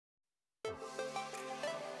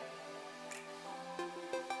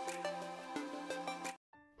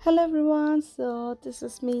Hello everyone, so this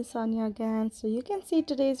is me Sania again. So you can see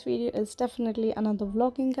today's video is definitely another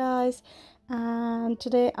vlogging, guys, and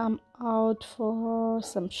today I'm out for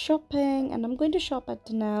some shopping and I'm going to shop at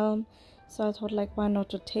Dunelm. So I thought, like, why not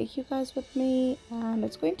to take you guys with me, and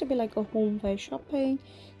it's going to be like a homeware shopping.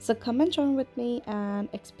 So come and join with me and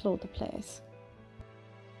explore the place.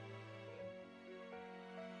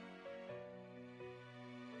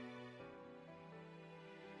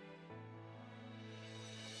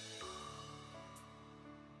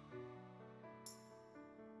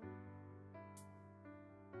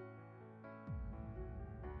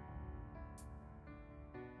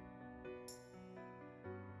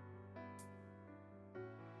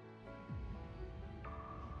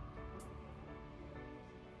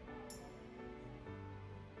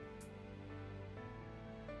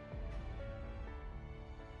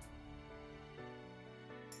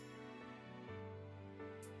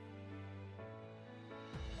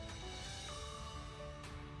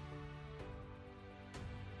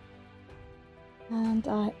 And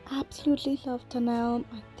I absolutely love Dunelm.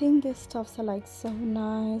 I think their stuffs are like so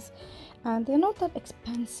nice, and they're not that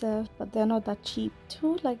expensive, but they're not that cheap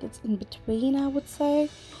too. Like, it's in between, I would say.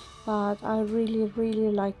 But I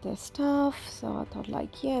really like their stuff, so I thought,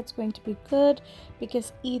 like, yeah, it's going to be good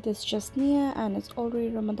because Eid is just near and it's already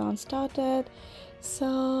Ramadan started.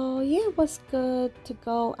 So yeah, it was good to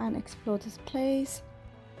go and explore this place.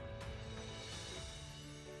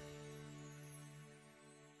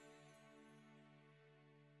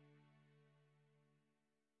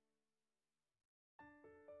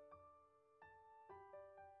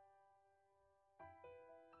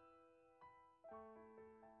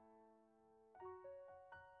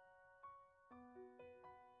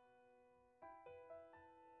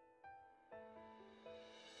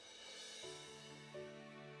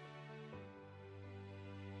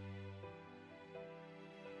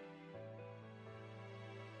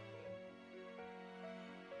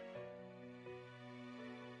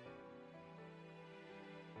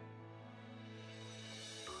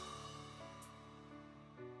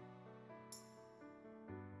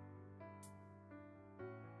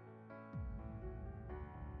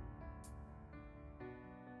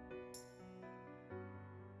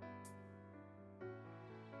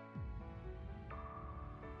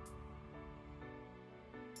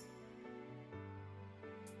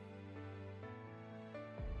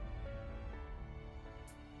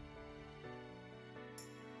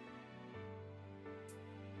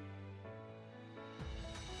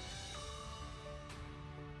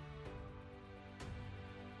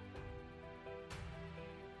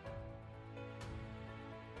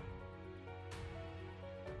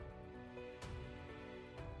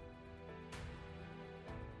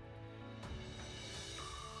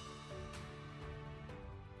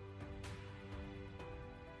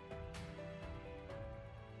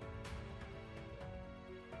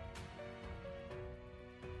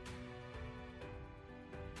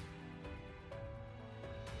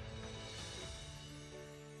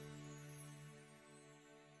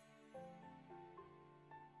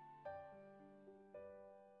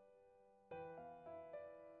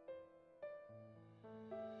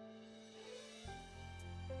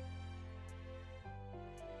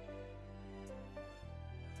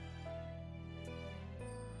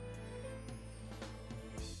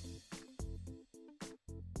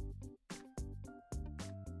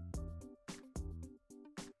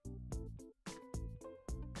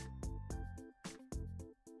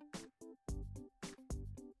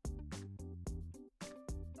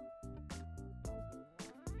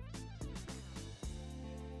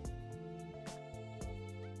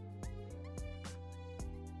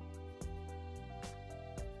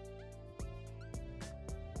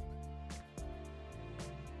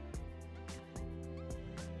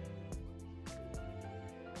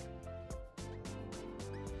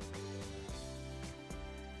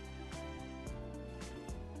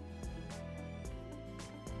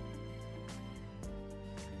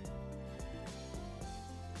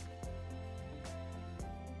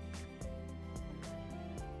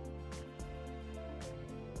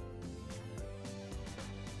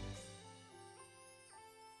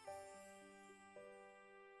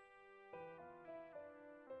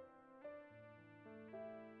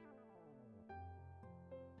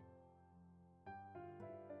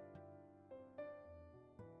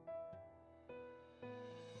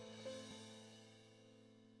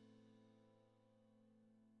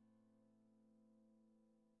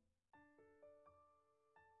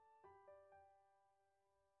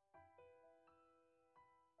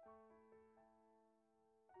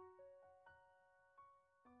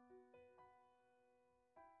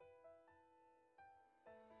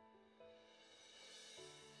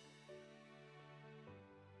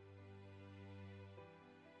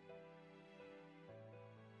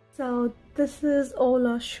 So this is all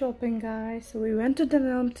our shopping, guys. So we went to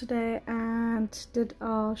Dunelm today and did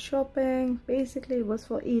our shopping. Basically it was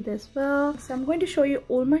for Eid as well. So I'm going to show you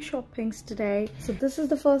all my shoppings today. So this is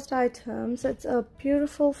the first item. So it's a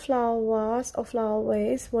beautiful flower vase or flower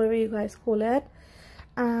vase, whatever you guys call it.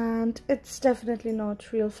 And it's definitely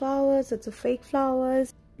not real flowers, it's a fake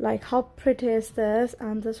flowers. Like, how pretty is this?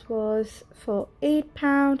 And this was for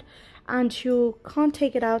 £8, and you can't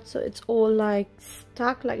take it out, so it's all like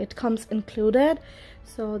stuck, like it comes included.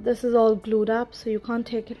 So this is all glued up, so you can't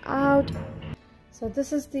take it out. So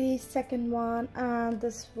this is the second one, and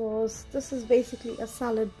this is basically a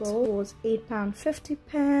salad bowl. It was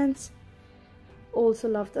 £8.50. Also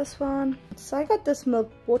love this one. So I got this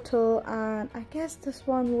milk bottle, and I guess this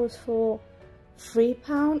one was for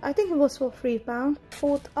 £3. I think it was for £3.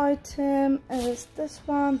 Fourth item is this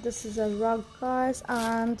one. This is a rug, guys,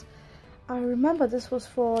 and I remember this was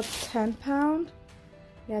for £10.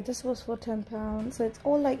 Yeah, this was for £10. So it's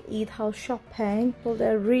all like Eid house shopping. Well,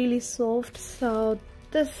 they're really soft. So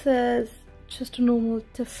this is just a normal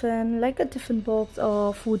tiffin, like a tiffin box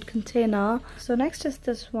or food container. So next is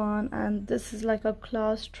this one, and this is like a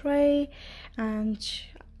glass tray, and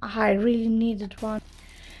I really needed one.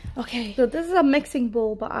 Okay, so this is a mixing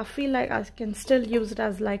bowl, but I feel like I can still use it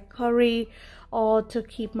as like curry or to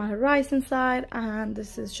keep my rice inside, and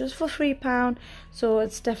this is just for £3, so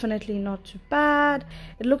it's definitely not too bad.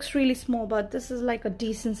 It looks really small, but this is like a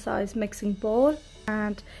decent size mixing bowl.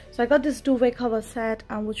 And so I got this duvet cover set,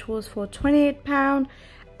 and which was for £28,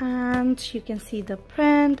 and you can see the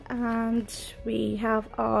print, and we have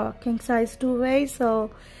our king size duvet,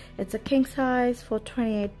 so it's a king size for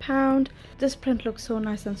 £28. This print looks so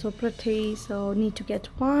nice and so pretty, so need to get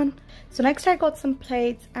one. So next I got some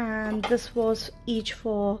plates, and this was each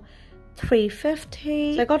for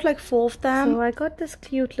 £3.50. So I got like 4 of them. So I got this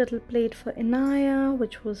cute little plate for Inaya,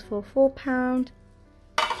 which was for £4.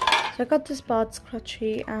 So I got this bath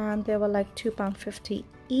scrunchie, and they were like £2.50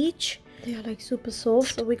 each. They are like super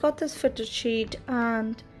soft. So we got this fitted sheet,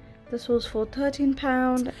 and this was for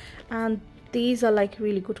 £13, and these are like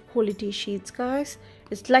really good quality sheets, guys.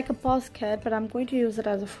 It's like a basket, but I'm going to use it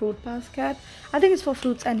as a fruit basket. I think it's for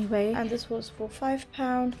fruits anyway. And this was for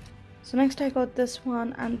 £5. So next I got this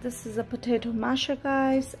one, and this is a potato masher,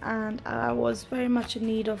 guys, and I was very much in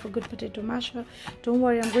need of a good potato masher. Don't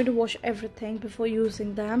worry, I'm going to wash everything before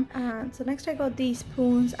using them. And so next I got these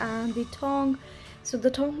spoons and the tongue. So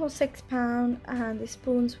the tongue was £6, and the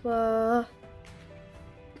spoons were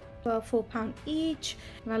 £4 each,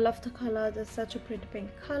 and I love the color. There's such a pretty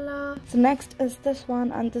pink color. So next is this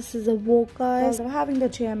one, and this is a wok, guys. We're having the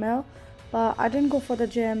JML, but I didn't go for the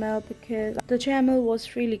JML because the JML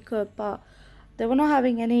was really good, but they were not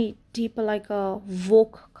having any deeper like a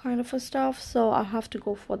wok kind of a stuff, so I have to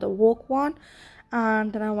go for the wok one.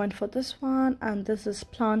 And then I went for this one, and this is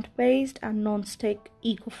plant-based and non-stick,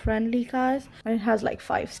 eco-friendly, guys, and it has like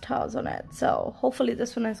 5 stars on it, so hopefully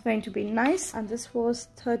this one is going to be nice. And this was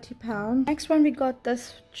 £30. Next one we got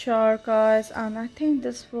this jar, guys, and I think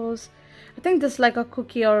this like a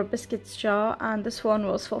cookie or a biscuits jar, and this one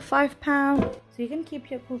was for £5. So you can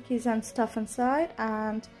keep your cookies and stuff inside,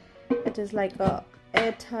 and it is like a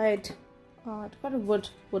airtight, it got a wood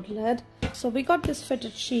lid. So we got this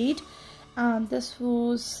fitted sheet, and this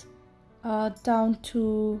was down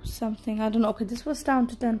to something, I don't know. Okay, this was down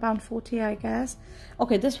to £10.40, I guess.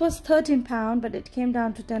 Okay, this was £13, but it came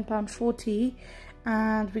down to £10.40.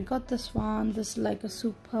 And we got this one. This is like a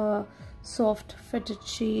super soft fitted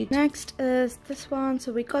sheet. Next is this one.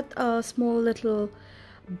 So we got a small little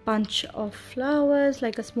bunch of flowers,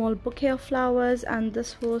 like a small bouquet of flowers, and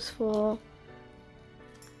this was for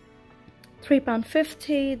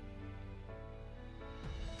 £3.50.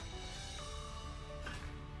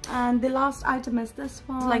 And the last item is this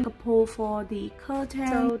one. It's like a pole for the curtain.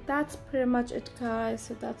 So that's pretty much it, guys.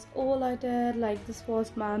 So that's all I did. Like, this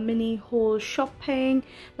was my mini haul shopping,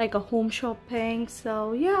 like a home shopping.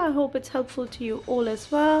 So yeah, I hope it's helpful to you all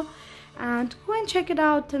as well. And go and check it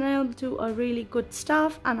out. Dunelm do a really good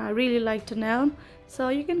stuff, and I really like Dunelm, so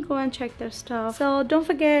you can go and check their stuff. So don't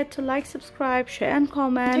forget to like, subscribe, share and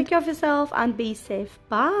comment. Take care of yourself and be safe.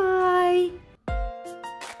 Bye.